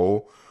 10-foot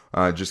pole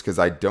just because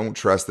I don't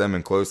trust them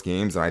in close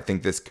games, and I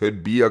think this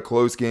could be a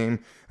close game.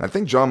 And I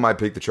think John might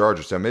pick the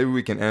Chargers, so maybe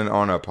we can end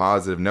on a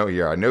positive note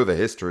here. I know the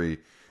history,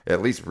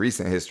 at least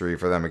recent history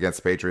for them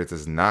against the Patriots,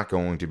 is not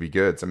going to be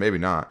good, so maybe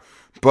not.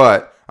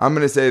 But I'm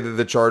going to say that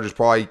the Chargers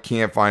probably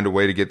can't find a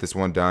way to get this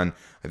one done.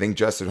 I think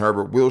Justin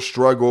Herbert will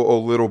struggle a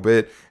little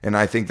bit, and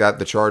I think that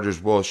the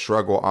Chargers will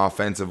struggle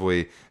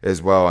offensively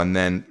as well. And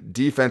then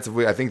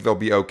defensively, I think they'll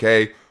be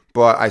okay,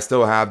 but I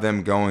still have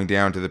them going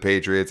down to the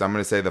Patriots. I'm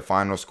going to say the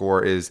final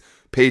score is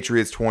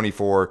Patriots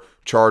 24,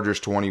 Chargers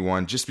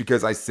 21, just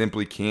because I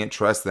simply can't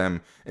trust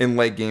them in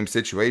late game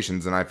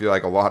situations, and I feel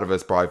like a lot of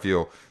us probably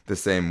feel the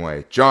same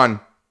way.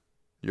 John,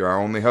 you're our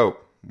only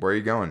hope. Where are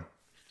you going?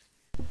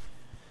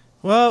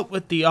 Well,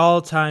 with the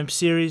all-time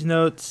series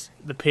notes,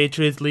 the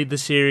Patriots lead the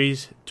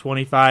series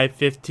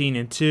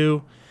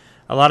 25-15-2.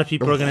 A lot of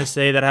people are going to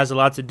say that has a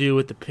lot to do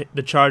with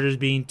the Chargers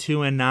being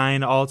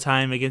 2-9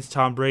 all-time against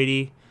Tom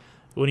Brady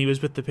when he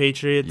was with the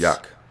Patriots.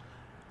 Yuck.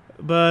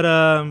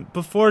 But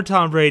before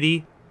Tom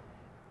Brady,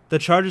 the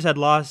Chargers had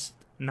lost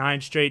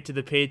 9 straight to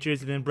the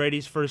Patriots, and then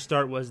Brady's first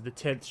start was the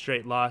 10th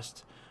straight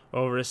loss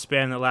over a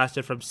span that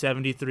lasted from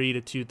 73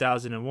 to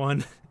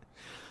 2001.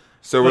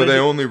 So were they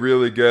only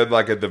really good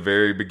like at the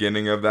very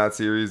beginning of that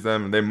series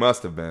then? They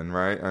must have been,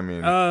 right? I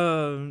mean,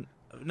 really.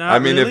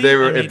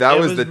 If that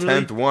was the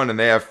 10th one and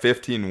they have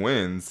 15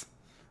 wins,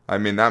 I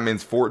mean that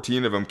means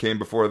 14 of them came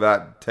before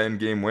that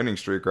 10-game winning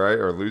streak, right?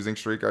 Or losing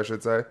streak, I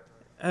should say.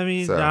 I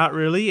mean, not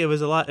really. It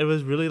was a lot. It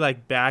was really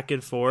like back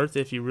and forth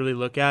if you really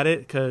look at it,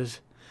 because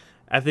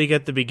I think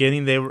at the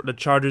beginning the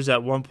Chargers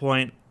at one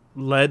point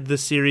led the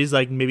series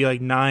like maybe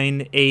like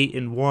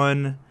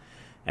 9-8-1.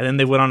 And then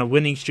they went on a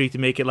winning streak to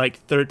make it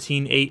like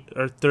 13-8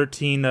 or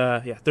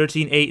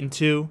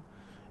 13-8-2,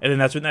 and then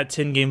that's when that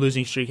 10-game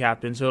losing streak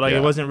happened. So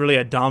It wasn't really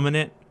a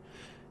dominant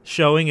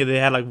showing. They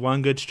had like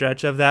one good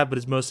stretch of that, but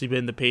it's mostly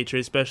been the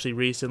Patriots, especially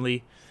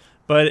recently.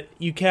 But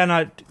you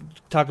cannot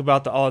talk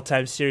about the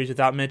all-time series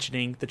without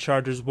mentioning the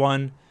Chargers'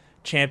 one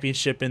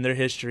championship in their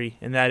history,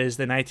 and that is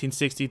the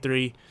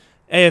 1963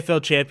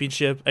 AFL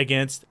Championship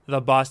against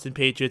the Boston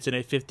Patriots in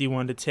a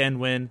 51-10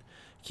 win.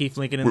 Keith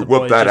Lincoln and the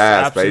boys just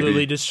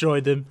absolutely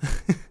destroyed them.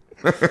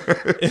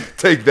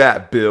 Take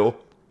that, Bill.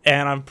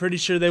 And I'm pretty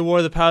sure they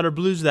wore the powder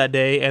blues that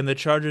day, and the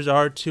Chargers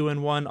are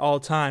 2-1 all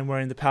time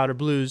wearing the powder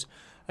blues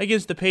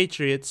against the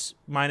Patriots,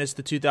 minus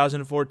the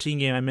 2014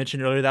 game I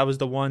mentioned earlier. That was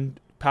the one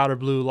powder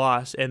blue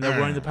loss, and they're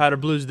wearing the powder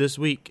blues this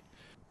week.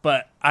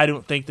 But I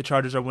don't think the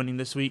Chargers are winning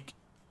this week.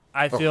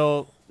 I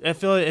feel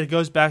it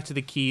goes back to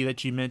the key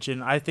that you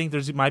mentioned. I think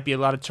might be a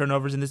lot of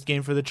turnovers in this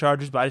game for the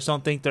Chargers, but I just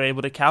don't think they're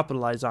able to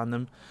capitalize on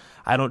them.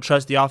 I don't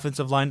trust the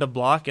offensive line to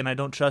block, and I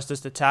don't trust us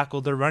to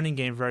tackle their running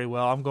game very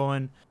well. I'm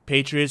going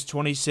Patriots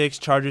 26,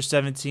 Chargers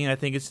 17. I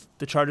think it's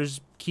the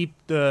Chargers keep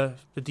the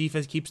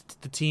defense keeps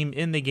the team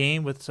in the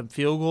game with some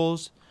field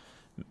goals,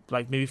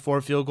 like maybe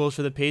 4 field goals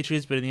for the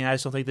Patriots, but in the end, I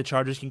just don't think the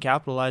Chargers can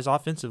capitalize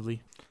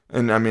offensively.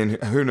 And I mean,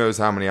 who knows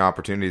how many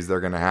opportunities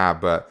they're going to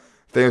have, but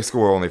if they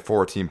score only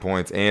 14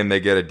 points and they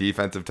get a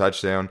defensive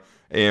touchdown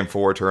and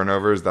 4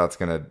 turnovers, that's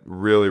going to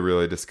really,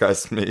 really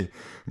disgust me.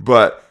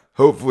 But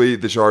hopefully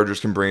the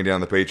Chargers can bring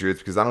down the Patriots,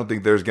 because I don't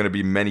think there's going to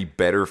be many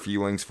better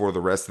feelings for the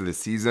rest of the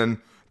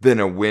season than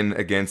a win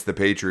against the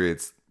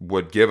Patriots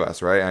would give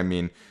us, right? I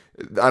mean,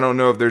 I don't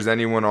know if there's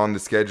anyone on the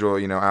schedule,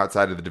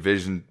 outside of the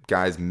division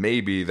guys,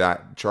 maybe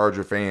that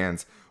Charger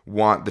fans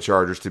want the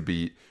Chargers to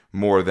beat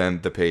more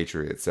than the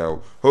Patriots.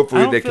 So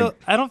hopefully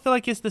I don't feel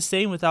like it's the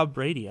same without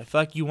Brady. I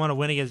feel like you want to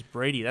win against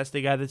Brady. That's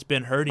the guy that's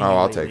been hurting.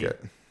 I'll take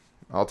it.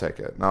 No,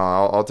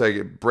 I'll take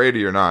it.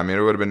 Brady or not. I mean,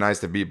 it would have been nice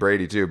to beat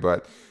Brady too,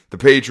 but the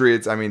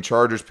Patriots, I mean,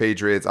 Chargers,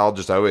 Patriots, I'll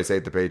just always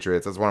hate the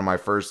Patriots. That's one of my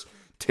first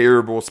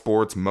terrible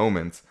sports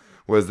moments,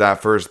 was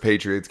that first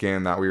Patriots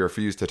game that we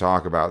refused to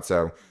talk about.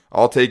 So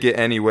I'll take it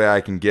any way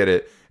I can get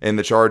it. And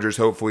the Chargers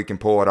hopefully can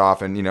pull it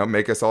off and,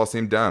 make us all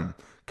seem dumb.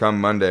 come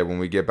Monday when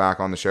we get back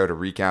on the show to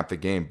recap the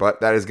game.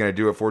 But that is going to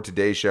do it for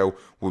today's show.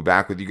 We'll be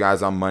back with you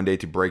guys on Monday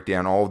to break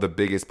down all of the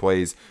biggest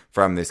plays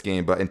from this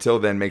game. But until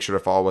then, make sure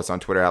to follow us on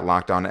Twitter at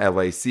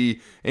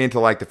LockedOnLAC and to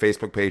like the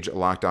Facebook page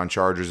Locked On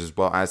Chargers, as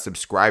well as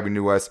subscribing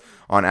to us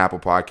on Apple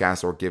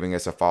Podcasts or giving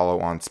us a follow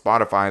on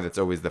Spotify. That's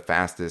always the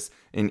fastest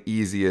and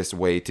easiest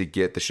way to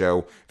get the show.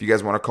 If you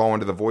guys want to call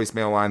into the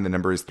voicemail line, the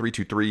number is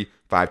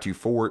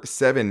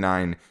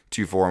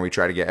 323-524-7924, and we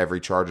try to get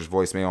every Chargers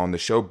voicemail on the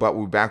show. But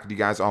we'll be back with you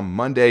guys on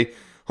Monday.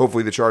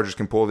 Hopefully the Chargers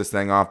can pull this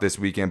thing off this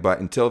weekend. But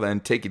until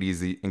then, take it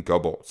easy and go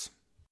Bolts.